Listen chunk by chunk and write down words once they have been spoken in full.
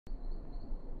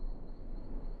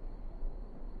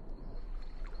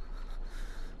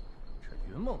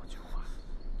么酒啊，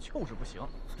就是不行，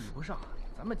比不上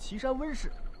咱们岐山温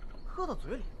氏，喝到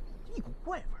嘴里一股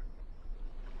怪味儿。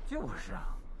就是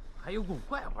啊，还有股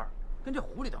怪味儿，跟这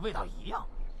壶里的味道一样。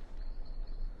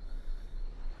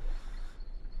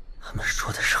他们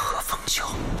说的是和风酒。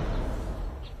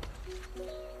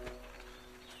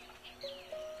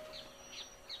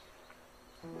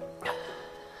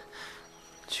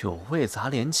酒味杂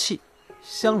连气，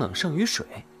香冷胜于水。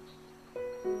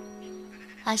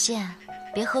阿羡，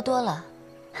别喝多了，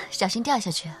小心掉下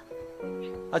去。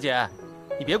阿姐，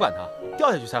你别管它，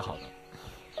掉下去才好呢。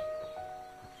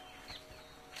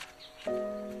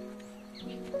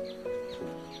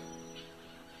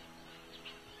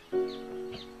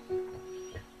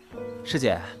师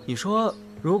姐，你说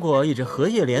如果以这荷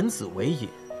叶莲子为引，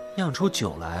酿出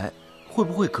酒来，会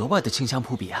不会格外的清香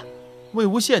扑鼻啊？魏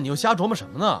无羡，你又瞎琢磨什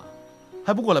么呢？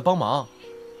还不过来帮忙？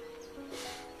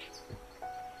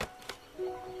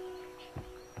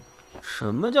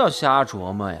什么叫瞎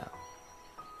琢磨呀？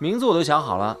名字我都想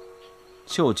好了，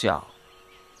就叫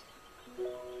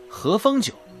和风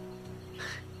酒，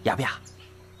雅不雅？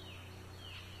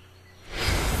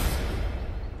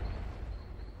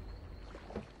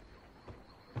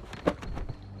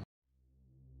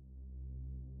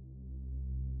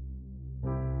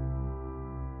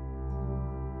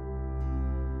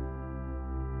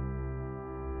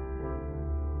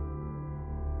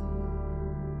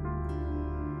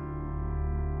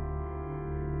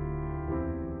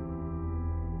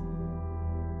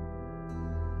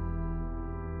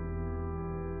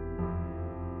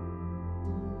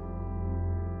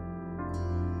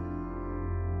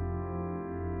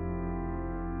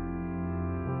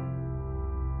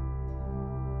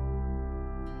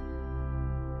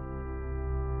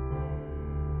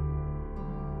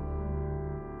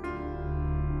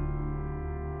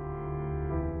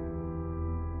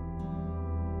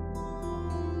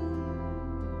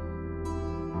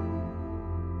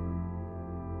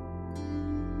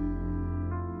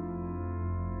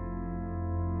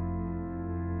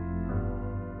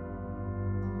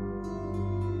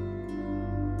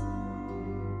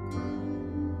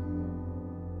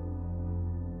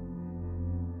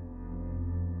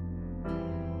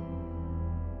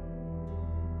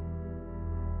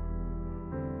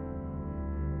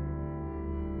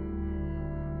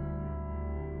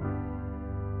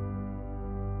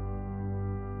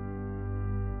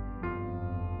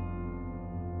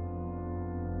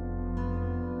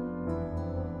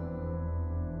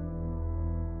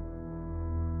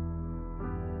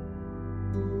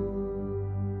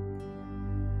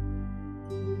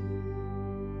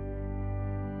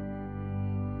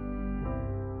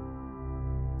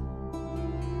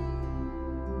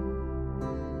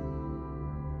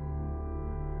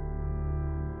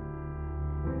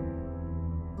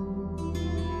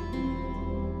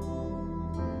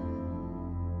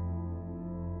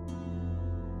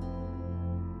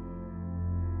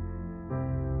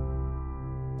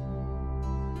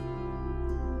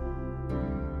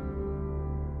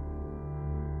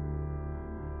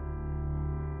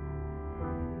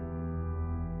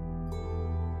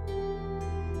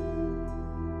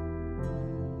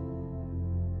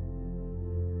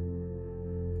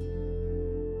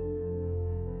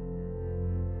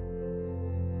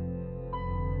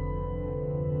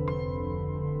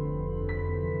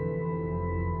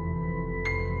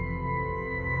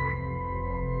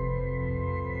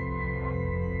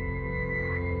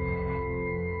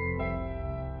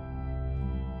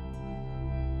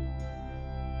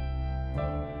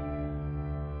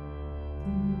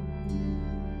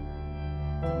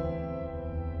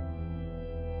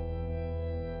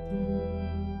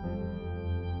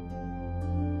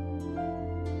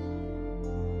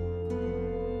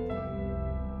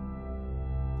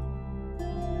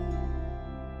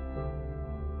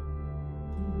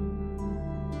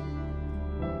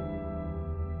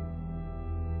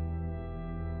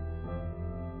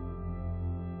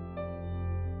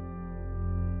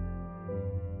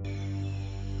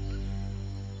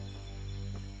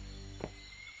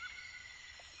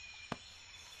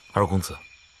二公子，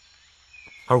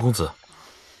二公子，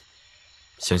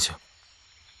醒醒，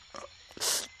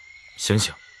醒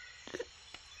醒！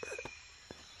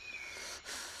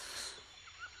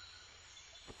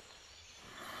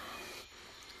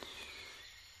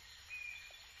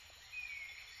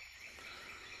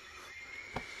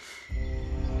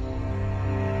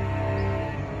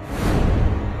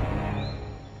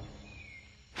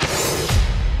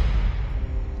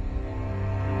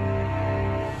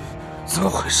怎么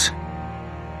回事？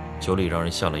酒里让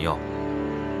人下了药。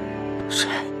谁？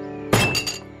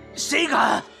谁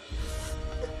敢？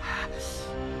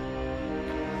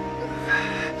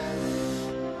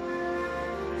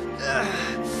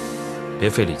别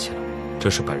费力气了，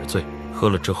这是百日醉，喝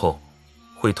了之后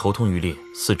会头痛欲裂、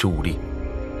四肢无力，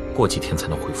过几天才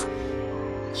能恢复。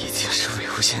一定是魏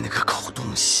无羡那个狗东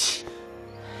西。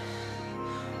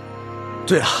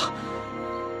对了，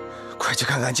快去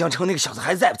看看江城那个小子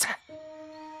还在不在？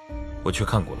我去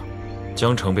看过了，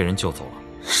江城被人救走了。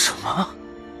什么？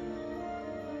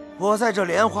我在这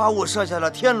莲花坞设下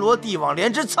了天罗地网，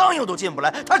连只苍蝇都进不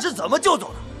来，他是怎么救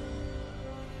走的？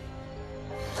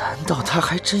难道他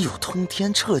还真有通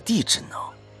天彻地之能？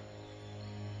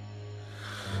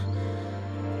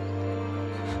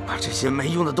把这些没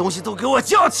用的东西都给我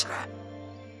叫起来，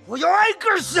我要挨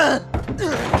个审！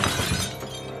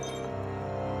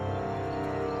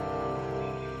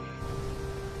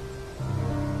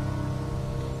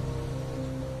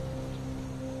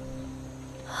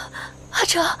阿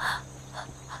成，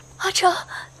阿成，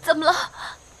怎么了？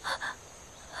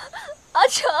阿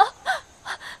成，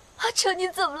阿成，你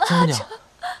怎么了？江姑娘，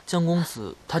江公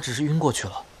子他只是晕过去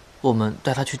了，我们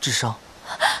带他去治伤。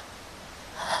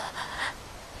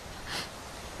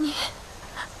你，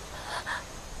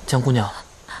江姑娘，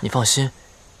你放心，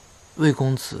魏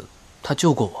公子他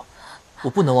救过我，我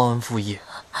不能忘恩负义。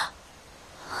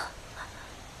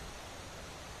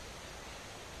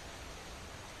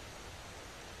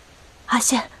阿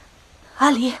仙，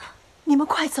阿离，你们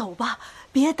快走吧，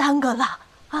别耽搁了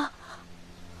啊！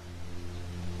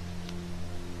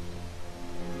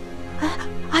哎，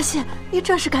阿仙，你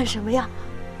这是干什么呀？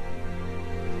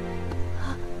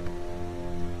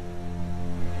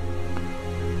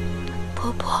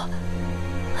婆婆，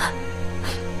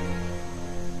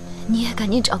你也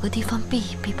赶紧找个地方避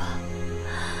一避吧，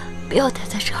不要待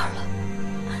在这儿了。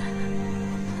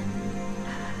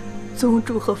宗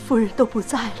主和夫人都不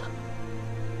在了。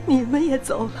你们也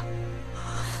走了，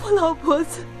我老婆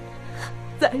子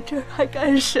在这儿还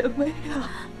干什么呀？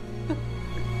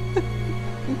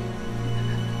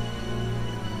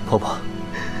婆婆，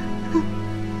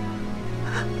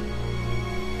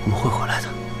我们会回来的。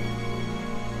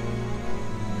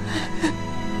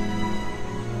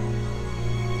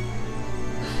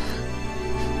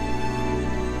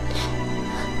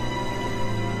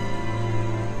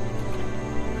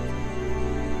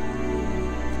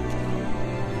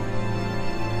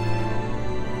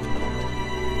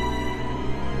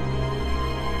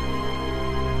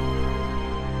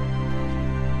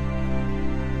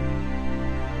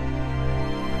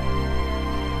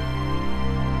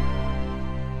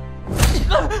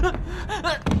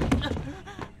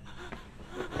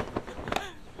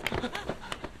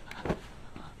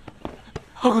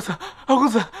二公子，二公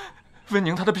子，温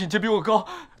宁他的品阶比我高，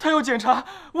他要检查，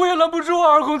我也拦不住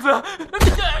啊，二公子。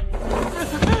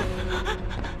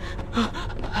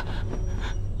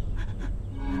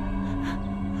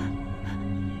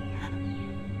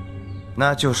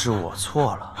那就是我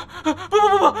错了。不，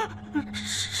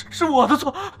是我的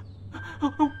错，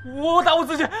我打我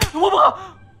自己，我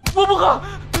不喝，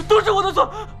都是我的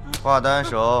错。华单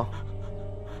手。